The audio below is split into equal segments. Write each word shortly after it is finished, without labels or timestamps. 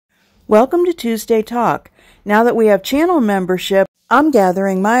Welcome to Tuesday Talk. Now that we have channel membership, I'm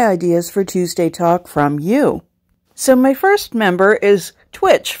gathering my ideas for Tuesday Talk from you. So my first member is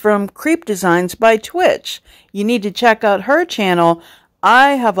Twitch from Creep Designs by Twitch. You need to check out her channel.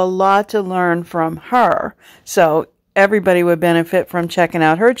 I have a lot to learn from her, so everybody would benefit from checking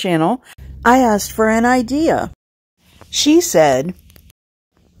out her channel. I asked for an idea. She said,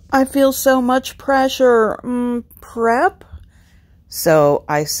 I feel so much pressure. Prep? So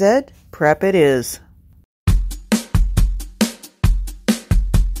I said, prep it is.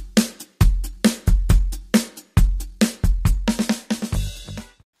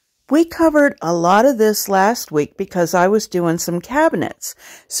 We covered a lot of this last week because I was doing some cabinets.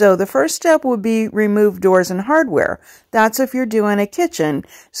 So the first step would be remove doors and hardware. That's if you're doing a kitchen.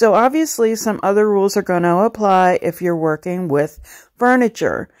 So obviously some other rules are going to apply if you're working with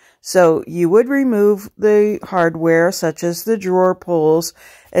furniture. So you would remove the hardware such as the drawer pulls,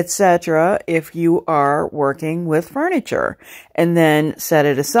 etc. if you are working with furniture. And then set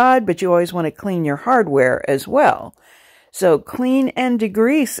it aside, but you always want to clean your hardware as well. So clean and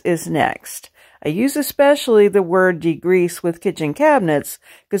degrease is next. I use especially the word degrease with kitchen cabinets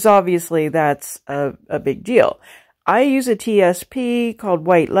because obviously that's a big deal. I use a TSP called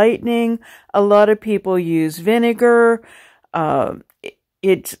White Lightning. A lot of people use vinegar.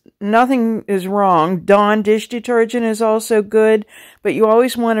 Nothing is wrong. Dawn dish detergent is also good, but you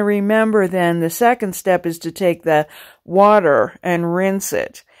always want to remember then the second step is to take the water and rinse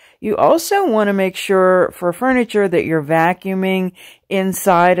it. You also want to make sure for furniture that you're vacuuming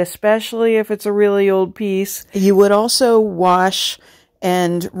inside, especially if it's a really old piece. You would also wash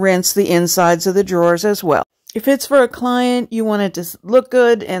and rinse the insides of the drawers as well. If it's for a client, you want it to look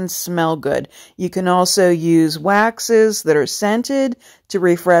good and smell good. You can also use waxes that are scented to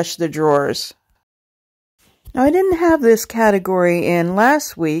refresh the drawers. Now, I didn't have this category in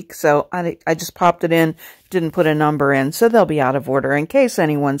last week, so I just popped it in, didn't put a number in, so they'll be out of order in case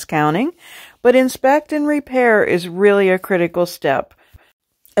anyone's counting. But inspect and repair is really a critical step.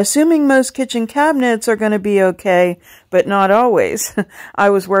 Assuming most kitchen cabinets are going to be okay, but not always. I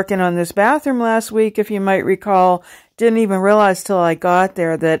was working on this bathroom last week, if you might recall. Didn't even realize till I got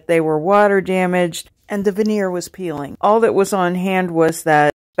there that they were water damaged and the veneer was peeling. All that was on hand was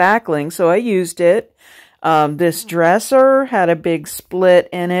that spackling, so I used it. This dresser had a big split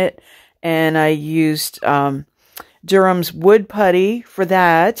in it, and I used Durham's wood putty for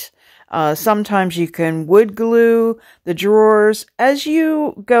that. Sometimes you can wood glue the drawers. As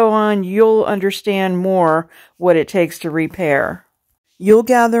you go on, you'll understand more what it takes to repair. You'll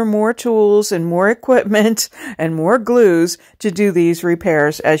gather more tools and more equipment and more glues to do these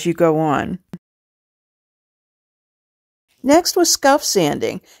repairs as you go on. Next was scuff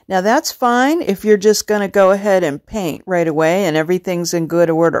sanding. Now that's fine if you're just going to go ahead and paint right away and everything's in good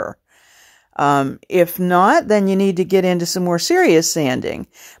order. If not, then you need to get into some more serious sanding.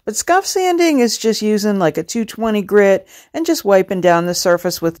 But scuff sanding is just using like a 220 grit and just wiping down the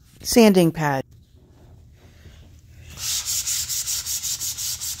surface with sanding pad.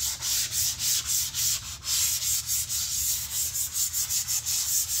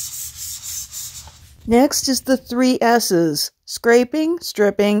 Next is the 3 S's, scraping,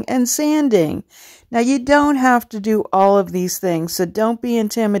 stripping, and sanding. Now you don't have to do all of these things, so don't be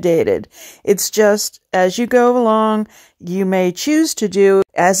intimidated. It's just as you go along, you may choose to do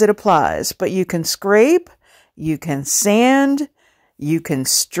as it applies, but you can scrape, you can sand, you can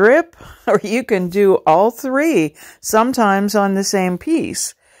strip, or you can do all 3, sometimes on the same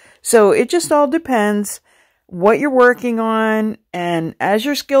piece. So it just all depends what you're working on, and as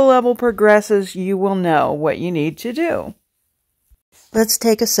your skill level progresses, you will know what you need to do. Let's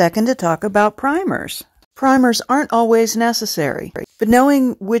take a second to talk about primers. Primers aren't always necessary, but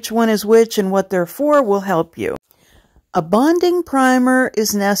knowing which one is which and what they're for will help you. A bonding primer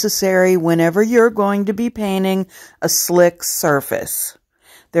is necessary whenever you're going to be painting a slick surface.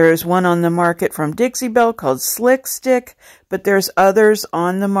 There is one on the market from Dixie Belle called Slick Stick, but there's others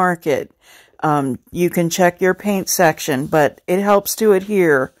on the market. You can check your paint section, but it helps to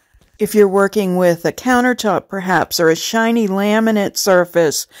adhere. If you're working with a countertop perhaps, or a shiny laminate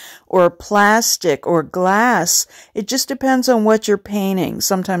surface, or plastic or glass, it just depends on what you're painting,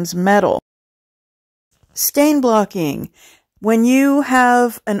 sometimes metal. Stain blocking. When you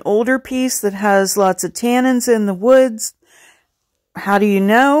have an older piece that has lots of tannins in the woods, how do you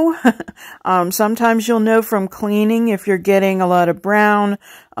know? Sometimes you'll know from cleaning if you're getting a lot of brown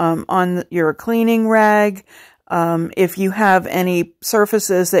on your cleaning rag. If you have any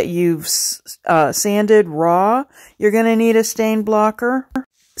surfaces that you've sanded raw, you're going to need a stain blocker.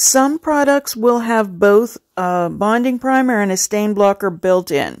 Some products will have both a bonding primer and a stain blocker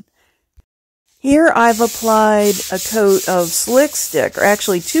built in. Here I've applied a coat of Slick Stick, or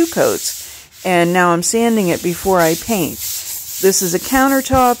actually 2 coats, and now I'm sanding it before I paint. This is a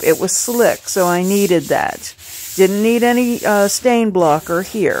countertop. It was slick, so I needed that. Didn't need any stain blocker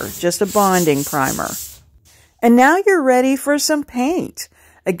here, just a bonding primer. And now you're ready for some paint.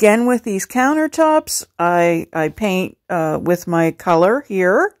 Again, with these countertops, I paint with my color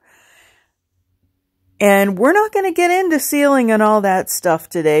here. And we're not going to get into sealing and all that stuff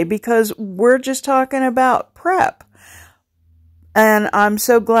today because we're just talking about prep. And I'm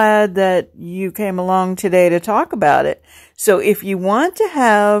so glad that you came along today to talk about it. So if you want to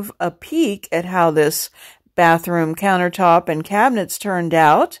have a peek at how this bathroom countertop and cabinets turned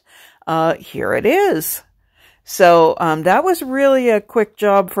out, here it is. So that was really a quick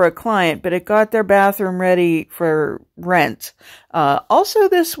job for a client, but it got their bathroom ready for rent. Also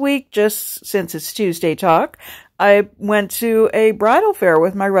this week, just since it's Tuesday Talk, I went to a bridal fair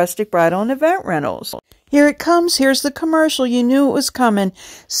with my Rustic Bridal and Event Rentals. Here it comes. Here's the commercial. You knew it was coming.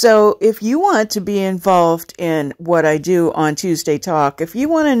 So if you want to be involved in what I do on Tuesday Talk, if you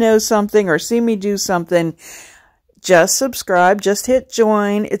want to know something or see me do something, just subscribe. Just hit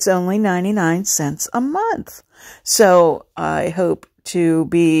join. It's only 99 cents a month. So I hope to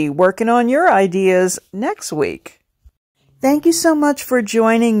be working on your ideas next week. Thank you so much for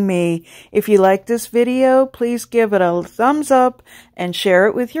joining me. If you like this video, please give it a thumbs up and share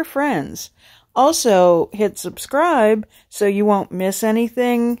it with your friends. Also, hit subscribe so you won't miss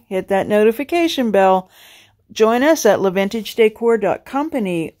anything. Hit that notification bell. Join us at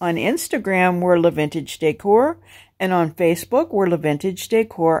LaVintageDecor.company. On Instagram, we're LaVintage Decor. And on Facebook, we're LaVintage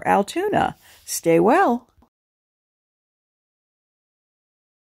Decor Altoona. Stay well.